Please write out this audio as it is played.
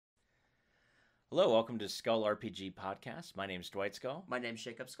Hello, welcome to Skull RPG Podcast. My name's Dwight Skull. My name's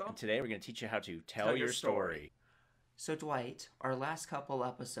Jacob Skull. And today we're going to teach you how to tell your story. So Dwight, our last couple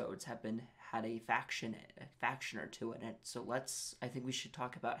episodes have had a faction or two in it. So I think we should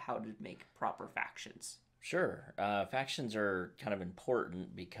talk about how to make proper factions. Sure. Factions are kind of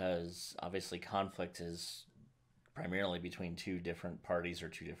important because obviously conflict is primarily between two different parties or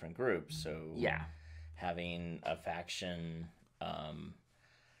two different groups. So yeah, having a faction,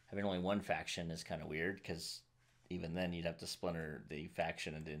 having only one faction is kind of weird because even then you'd have to splinter the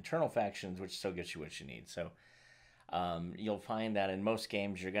faction into internal factions, which still gets you what you need. So you'll find that in most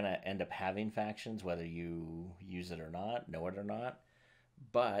games you're going to end up having factions, whether you use it or not, know it or not.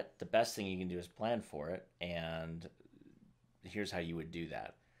 But the best thing you can do is plan for it, and here's how you would do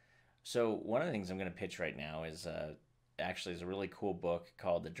that. So one of the things I'm going to pitch right now is actually is a really cool book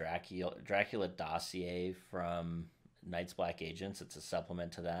called the Dracula Dossier from Night's Black Agents. It's a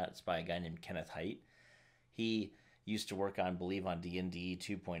supplement to that. It's by a guy named Kenneth Haidt. He used to work on D&D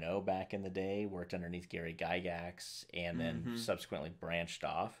 2.0 back in the day, worked underneath Gary Gygax, and then subsequently branched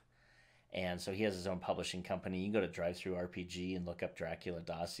off. And so he has his own publishing company. You can go to DriveThruRPG and look up Dracula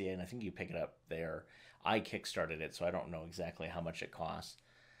Dossier, and I think you pick it up there. I kickstarted it, so I don't know exactly how much it costs.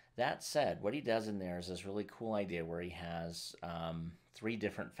 That said, what he does in there is this really cool idea where he has 3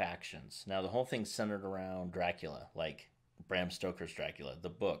 different factions. Now, the whole thing's centered around Dracula, like Bram Stoker's Dracula, the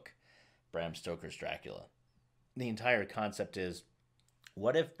book, Bram Stoker's Dracula. The entire concept is,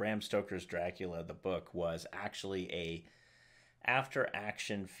 what if Bram Stoker's Dracula, the book, was actually a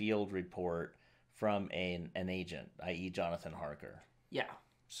after-action field report from an agent, i.e. Jonathan Harker. Yeah.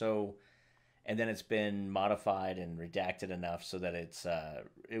 So, and then it's been modified and redacted enough so that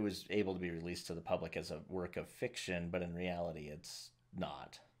it was able to be released to the public as a work of fiction, but in reality it's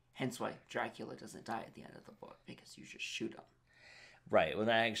not. Hence why Dracula doesn't die at the end of the book, because you just shoot him. Right. Well,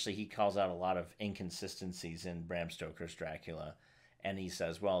 actually, he calls out a lot of inconsistencies in Bram Stoker's Dracula. And he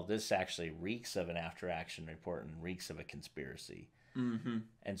says, well, this actually reeks of an after-action report and reeks of a conspiracy. Mm-hmm.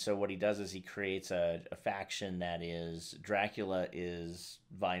 And so what he does is he creates a faction that is, Dracula is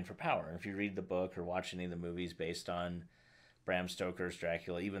vying for power. And if you read the book or watch any of the movies based on Bram Stoker's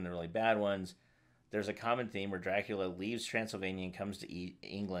Dracula, even the really bad ones, there's a common theme where Dracula leaves Transylvania and comes to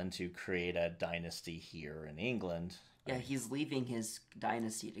England to create a dynasty here in England. Yeah, he's leaving his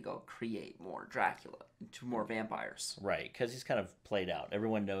dynasty to go create more Dracula, to more vampires. Right, because he's kind of played out.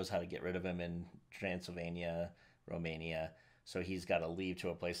 Everyone knows how to get rid of him in Transylvania, Romania, so he's got to leave to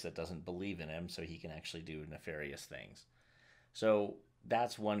a place that doesn't believe in him so he can actually do nefarious things. So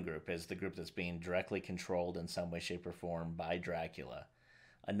that's one group, is the group that's being directly controlled in some way, shape, or form by Dracula.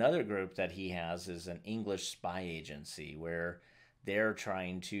 Another group that he has is an English spy agency where they're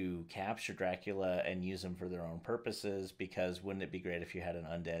trying to capture Dracula and use him for their own purposes, because wouldn't it be great if you had an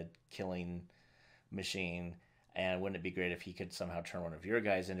undead killing machine, and wouldn't it be great if he could somehow turn one of your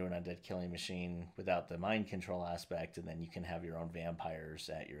guys into an undead killing machine without the mind control aspect, and then you can have your own vampires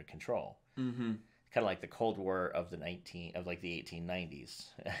at your control. Mm-hmm. Kind of like the Cold War of the 1890s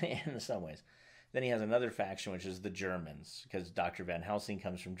in some ways. Then he has another faction, which is the Germans, because Dr. Van Helsing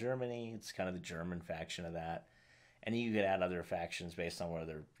comes from Germany. It's kind of the German faction of that. And you could add other factions based on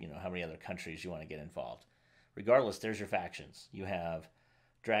whether, how many other countries you want to get involved. Regardless, there's your factions. You have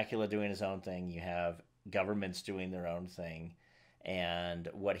Dracula doing his own thing. You have governments doing their own thing. And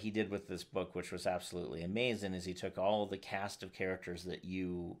what he did with this book, which was absolutely amazing, is he took all the cast of characters that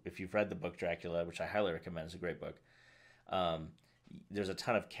if you've read the book Dracula, which I highly recommend, it's a great book, there's a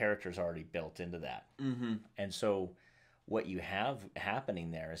ton of characters already built into that. Mm-hmm. And so what you have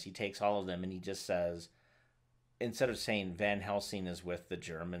happening there is he takes all of them and he just says, instead of saying Van Helsing is with the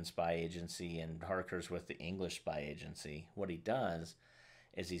German spy agency and Harker's with the English spy agency, what he does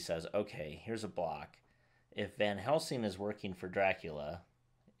is he says, okay, here's a block. If Van Helsing is working for Dracula,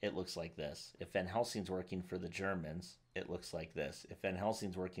 it looks like this. If Van Helsing's working for the Germans, it looks like this. If Van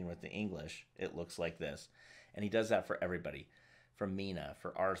Helsing's working with the English, it looks like this. And he does that for everybody. For Mina,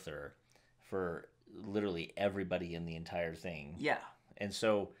 for Arthur, for literally everybody in the entire thing. Yeah. And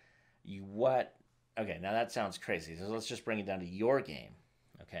so okay, now that sounds crazy. So let's just bring it down to your game,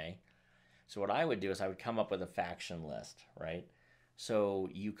 okay? So what I would do is I would come up with a faction list, right? So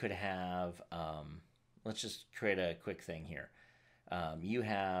you could have, let's just create a quick thing here. You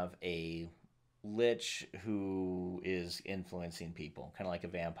have a lich who is influencing people, kind of like a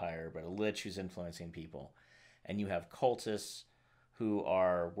vampire, but a lich who's influencing people. And you have cultists who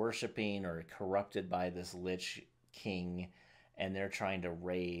are worshiping or corrupted by this lich king, and they're trying to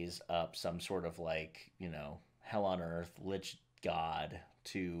raise up some sort of hell on earth lich god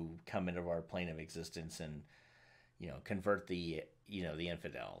to come into our plane of existence and convert the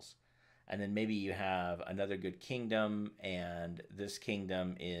infidels. And then maybe you have another good kingdom, and this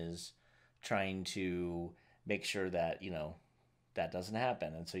kingdom is trying to make sure that, that doesn't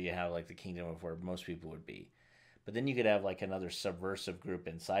happen. And so you have like the kingdom of where most people would be. But then you could have like another subversive group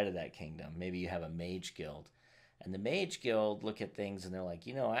inside of that kingdom. Maybe you have a mage guild. And the mage guild look at things and they're like,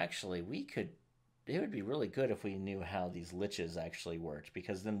 actually, it would be really good if we knew how these liches actually worked,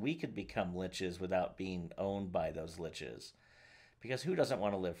 because then we could become liches without being owned by those liches. Because who doesn't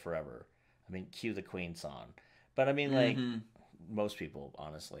want to live forever? I mean, cue the Queen song. But I mean, like, most people,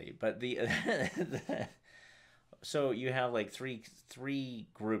 honestly. But so you have like three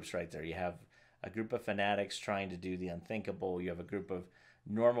groups right there. You have a group of fanatics trying to do the unthinkable. You have a group of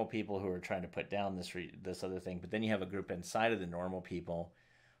normal people who are trying to put down this other thing. But then you have a group inside of the normal people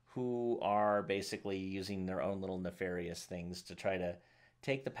who are basically using their own little nefarious things to try to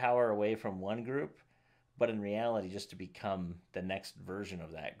take the power away from one group, but in reality just to become the next version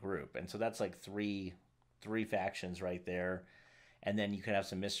of that group. And so that's like three factions right there. And then you can have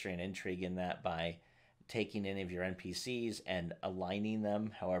some mystery and intrigue in that by taking any of your NPCs and aligning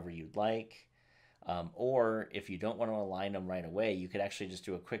them however you'd like. Or if you don't want to align them right away, you could actually just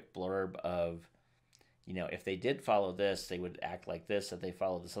do a quick blurb of, if they did follow this, they would act like this. If they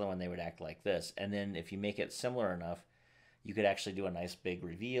followed this other one, they would act like this. And then if you make it similar enough, you could actually do a nice big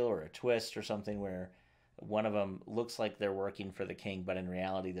reveal or a twist or something where one of them looks like they're working for the king, but in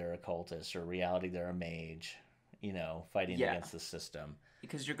reality they're a cultist, or reality they're a mage, fighting against the system.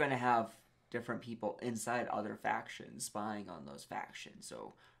 Because you're going to have different people inside other factions spying on those factions.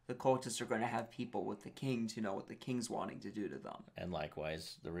 So the cultists are going to have people with the king to know what the king's wanting to do to them. And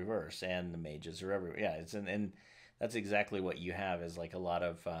likewise, the reverse. And the mages are everywhere. Yeah, and that's exactly what you have is like a lot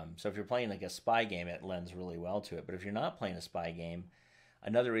of... so if you're playing like a spy game, it lends really well to it. But if you're not playing a spy game,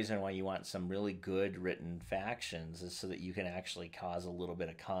 another reason why you want some really good written factions is so that you can actually cause a little bit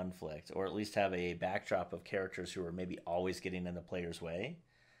of conflict, or at least have a backdrop of characters who are maybe always getting in the player's way.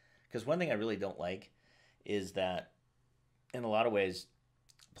 Because one thing I really don't like is that in a lot of ways,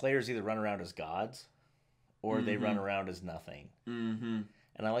 players either run around as gods or they run around as nothing. And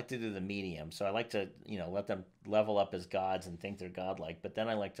I like to do the medium. So I like to, let them level up as gods and think they're godlike. But then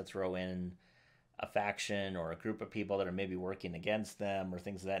I like to throw in a faction or a group of people that are maybe working against them or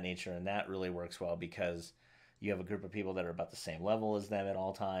things of that nature. And that really works well because you have a group of people that are about the same level as them at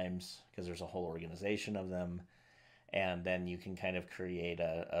all times, because there's a whole organization of them. And then you can kind of create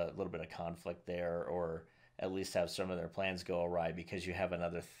a little bit of conflict there, or at least have some of their plans go awry because you have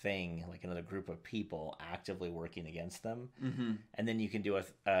another thing, like another group of people actively working against them. And then you can do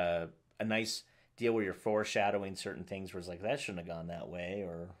a nice deal where you're foreshadowing certain things where it's like, that shouldn't have gone that way.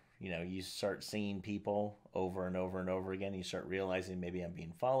 Or, you start seeing people over and over and over again. You start realizing maybe I'm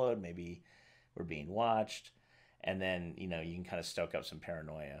being followed, maybe we're being watched. And then, you can kind of stoke up some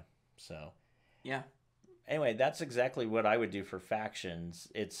paranoia. So, yeah. Anyway, that's exactly what I would do for factions.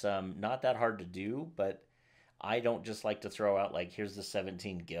 It's not that hard to do, but I don't just like to throw out like, here's the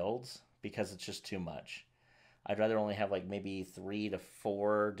 17 guilds, because it's just too much. I'd rather only have like maybe 3 to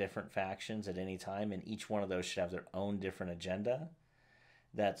 4 different factions at any time, and each one of those should have their own different agenda.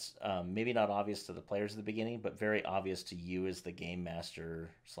 That's maybe not obvious to the players at the beginning, but very obvious to you as the game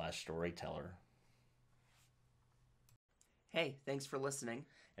master / storyteller. Hey, thanks for listening.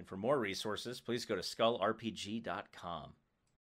 And for more resources, please go to skullrpg.com.